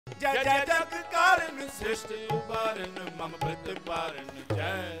जय जय जग कारण सृष्टि उबारन मम प्रतिपारण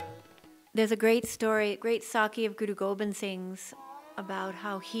जय. There's a great story, great Saki of Guru Gobind Singh's about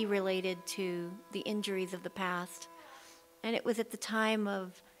how he related to the injuries of the past. And it was at the time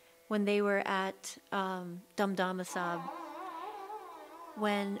of when they were at Damdama Sahib,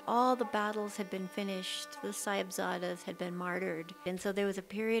 when all the battles had been finished, the Sahibzadas had been martyred. And so there was a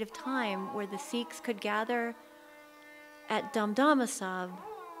period of time where the Sikhs could gather at Damdama Sahib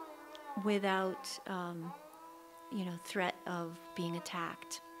without, threat of being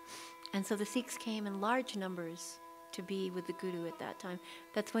attacked. And so the Sikhs came in large numbers to be with the Guru at that time.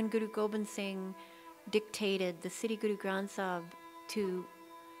 That's when Guru Gobind Singh dictated the Sri Guru Granth Sahib to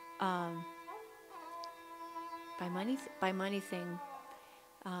Bhai Singh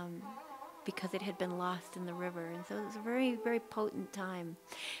because it had been lost in the river. And so it was a very, very potent time.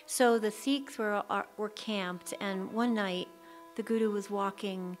 So the Sikhs were camped, and one night the Guru was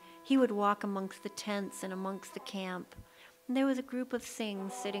walking. He would walk amongst the tents and amongst the camp. And there was a group of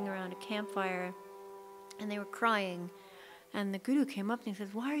Singhs sitting around a campfire, and they were crying. And the Guru came up and he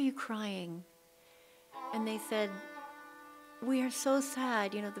says, "Why are you crying?" And they said, "We are so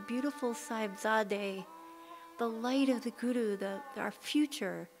sad. The beautiful Sahibzade, the light of the Guru, our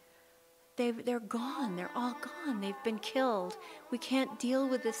future, they're gone. They're all gone. They've been killed. We can't deal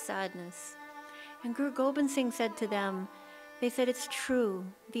with this sadness." And Guru Gobind Singh said to them, they said, "It's true.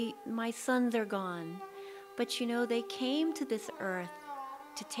 My sons are gone. But they came to this earth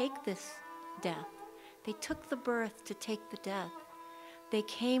to take this death. They took the birth to take the death. They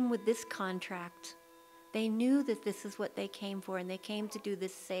came with this contract. They knew that this is what they came for, and they came to do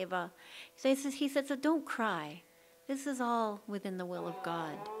this seva." He said, "So don't cry. This is all within the will of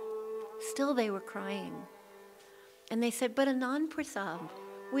God." Still they were crying. And they said, "But Anand Prasad,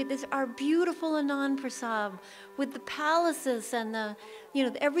 with this, our beautiful Anand Prasad, with the palaces and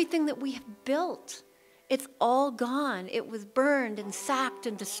everything that we have built, it's all gone. It was burned and sacked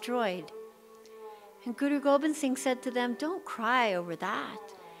and destroyed." And Guru Gobind Singh said to them, "Don't cry over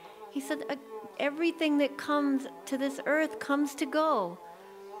that." He said, "Everything that comes to this earth comes to go.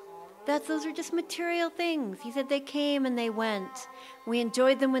 Those are just material things." He said, "They came and they went. We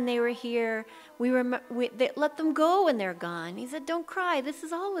enjoyed them when they were here. They let them go when they're gone." He said, "Don't cry. This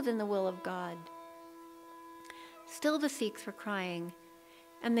is all within the will of God." Still the Sikhs were crying.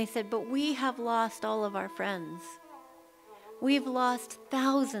 And they said, "But we have lost all of our friends. We've lost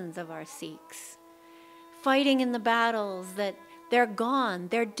thousands of our Sikhs, fighting in the battles that they're gone,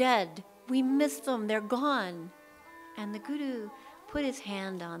 they're dead. We miss them, they're gone." And the Guru put his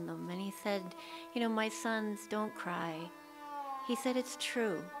hand on them and he said, "My sons, don't cry." He said, "It's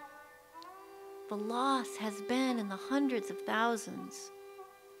true. The loss has been in the hundreds of thousands,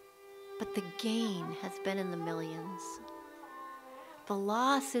 but the gain has been in the millions. The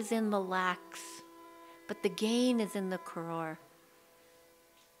loss is in the lakhs, but the gain is in the crore."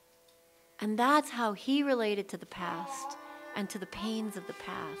 And that's how he related to the past and to the pains of the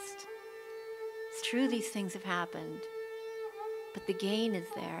past. It's true these things have happened, but the gain is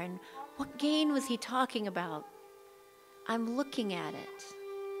there. And what gain was he talking about? I'm looking at it.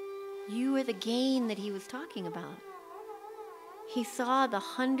 You are the gain that he was talking about. He saw the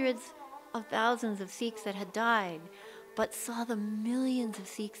hundreds of thousands of Sikhs that had died, but saw the millions of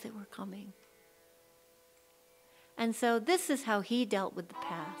Sikhs that were coming. And so this is how he dealt with the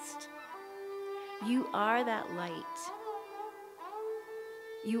past. You are that light.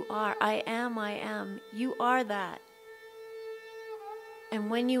 You are, I am. You are that. And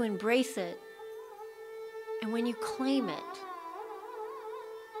when you embrace it, and when you claim it,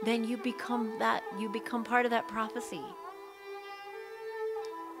 then you become that, you become part of that prophecy.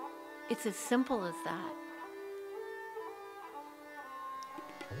 It's as simple as that.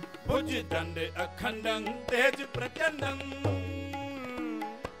 Bhujidande akhandang tej prachandam